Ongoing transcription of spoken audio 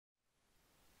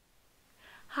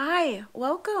Hi,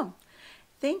 welcome.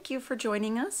 Thank you for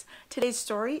joining us. Today's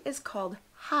story is called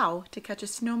How to Catch a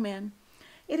Snowman.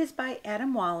 It is by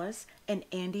Adam Wallace and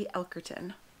Andy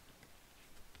Elkerton.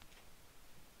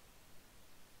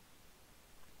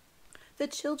 The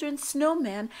children's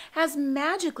snowman has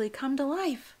magically come to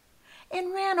life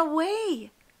and ran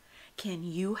away. Can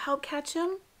you help catch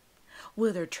him?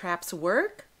 Will their traps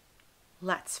work?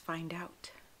 Let's find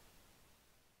out.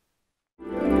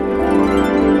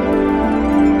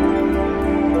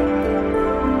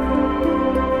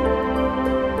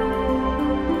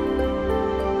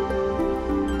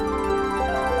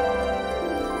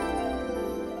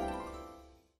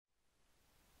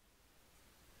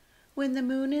 When the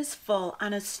moon is full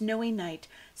on a snowy night,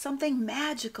 something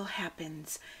magical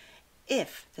happens,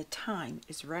 if the time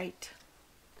is right.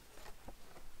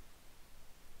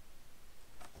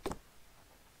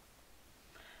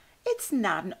 It's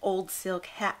not an old silk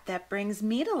hat that brings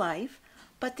me to life,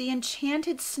 but the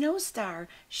enchanted snow star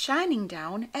shining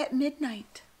down at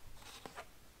midnight.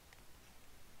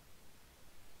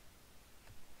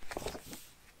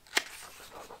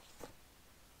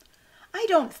 I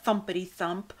don't thumpity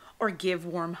thump or give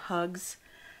warm hugs.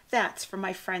 That's for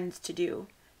my friends to do.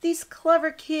 These clever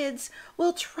kids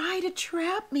will try to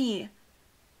trap me.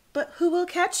 But who will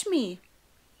catch me?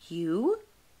 You?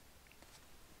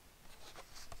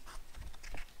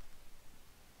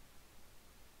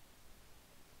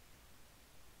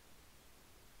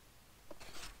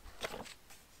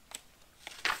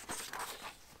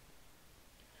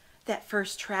 That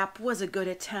first trap was a good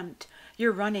attempt.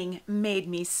 Your running made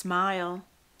me smile.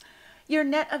 Your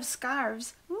net of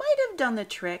scarves might have done the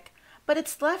trick, but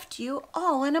it's left you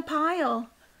all in a pile.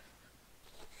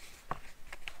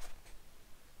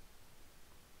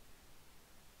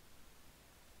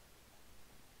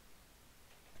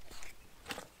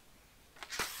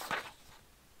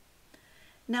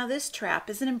 Now this trap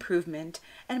is an improvement,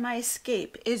 and my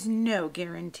escape is no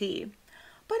guarantee.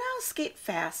 But I'll skate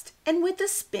fast, and with a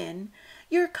spin,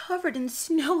 you're covered in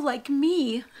snow like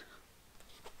me.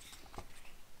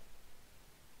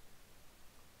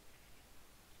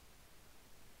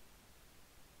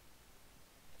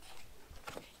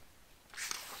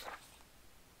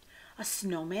 A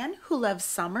snowman who loves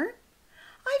summer?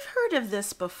 I've heard of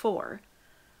this before.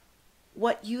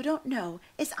 What you don't know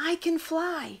is I can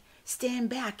fly. Stand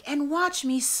back and watch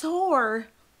me soar.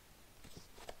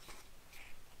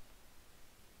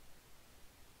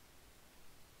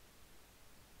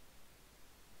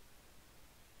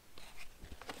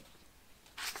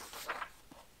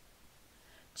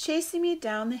 Chasing me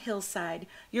down the hillside,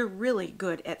 you're really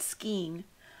good at skiing.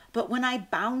 But when I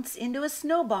bounce into a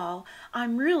snowball,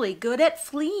 I'm really good at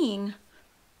fleeing.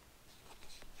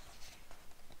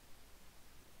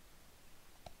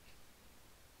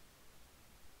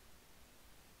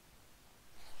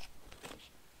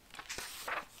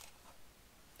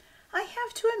 I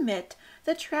have to admit,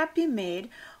 the trap you made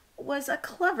was a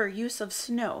clever use of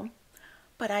snow.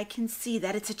 But I can see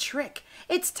that it's a trick.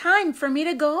 It's time for me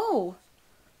to go.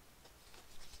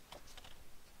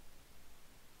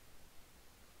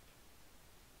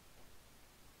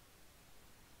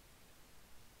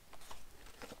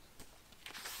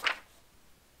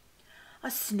 A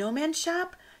snowman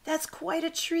shop? That's quite a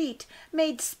treat,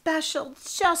 made special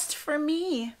just for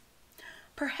me.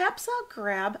 Perhaps I'll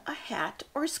grab a hat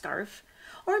or scarf,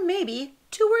 or maybe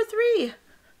 2 or 3.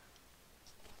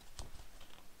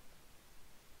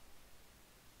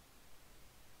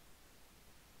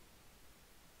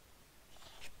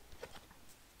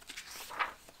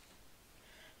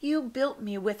 You built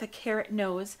me with a carrot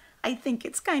nose. I think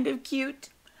it's kind of cute.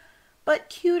 But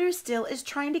cuter still is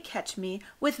trying to catch me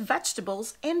with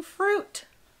vegetables and fruit.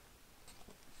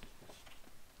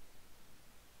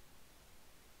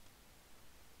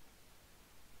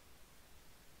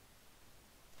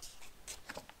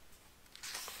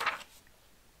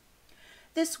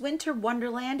 This winter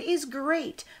wonderland is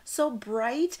great, so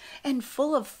bright and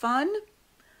full of fun.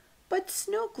 But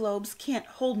snow globes can't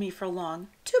hold me for long.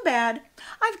 Too bad.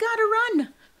 I've got to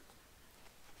run.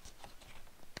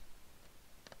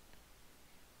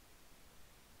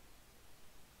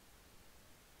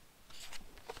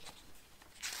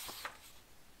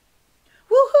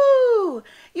 Woohoo!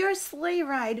 Your sleigh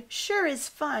ride sure is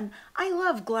fun. I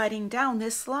love gliding down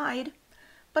this slide.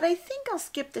 But I think I'll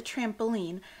skip the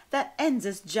trampoline that ends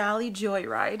this jolly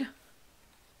joyride.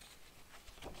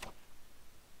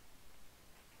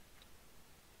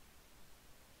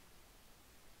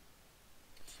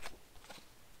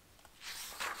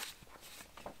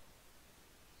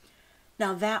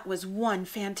 Now that was one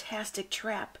fantastic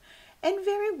trap, and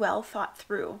very well thought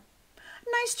through.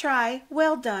 Nice try,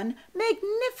 well done,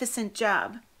 magnificent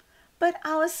job. But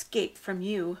I'll escape from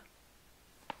you.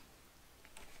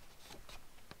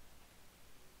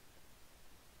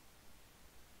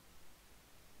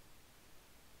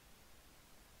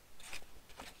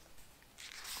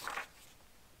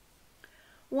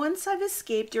 Once I've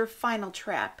escaped your final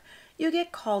trap, you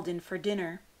get called in for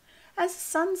dinner. As the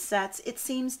sun sets, it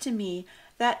seems to me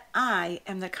that I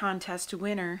am the contest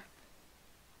winner.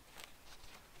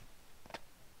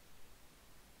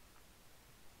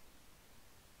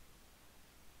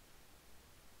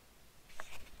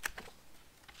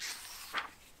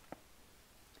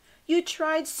 You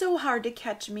tried so hard to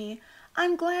catch me.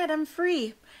 I'm glad I'm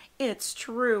free. It's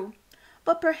true.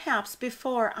 But perhaps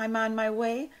before I'm on my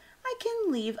way, I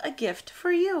can leave a gift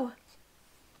for you.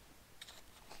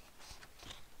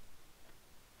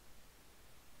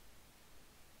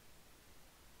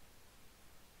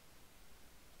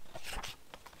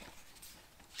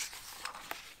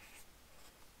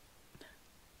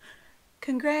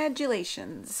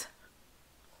 Congratulations.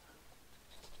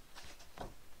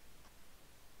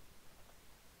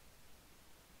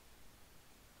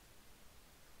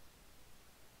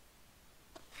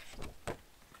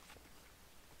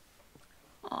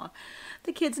 Aw,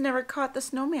 the kids never caught the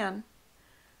snowman.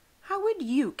 How would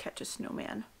you catch a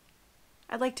snowman?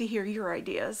 I'd like to hear your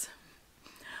ideas.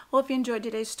 Well, if you enjoyed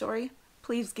today's story,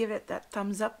 please give it that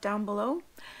thumbs up down below.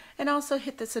 And also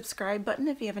hit the subscribe button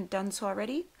if you haven't done so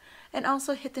already. And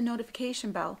also hit the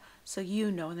notification bell so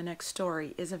you know the next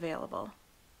story is available.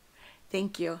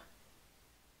 Thank you.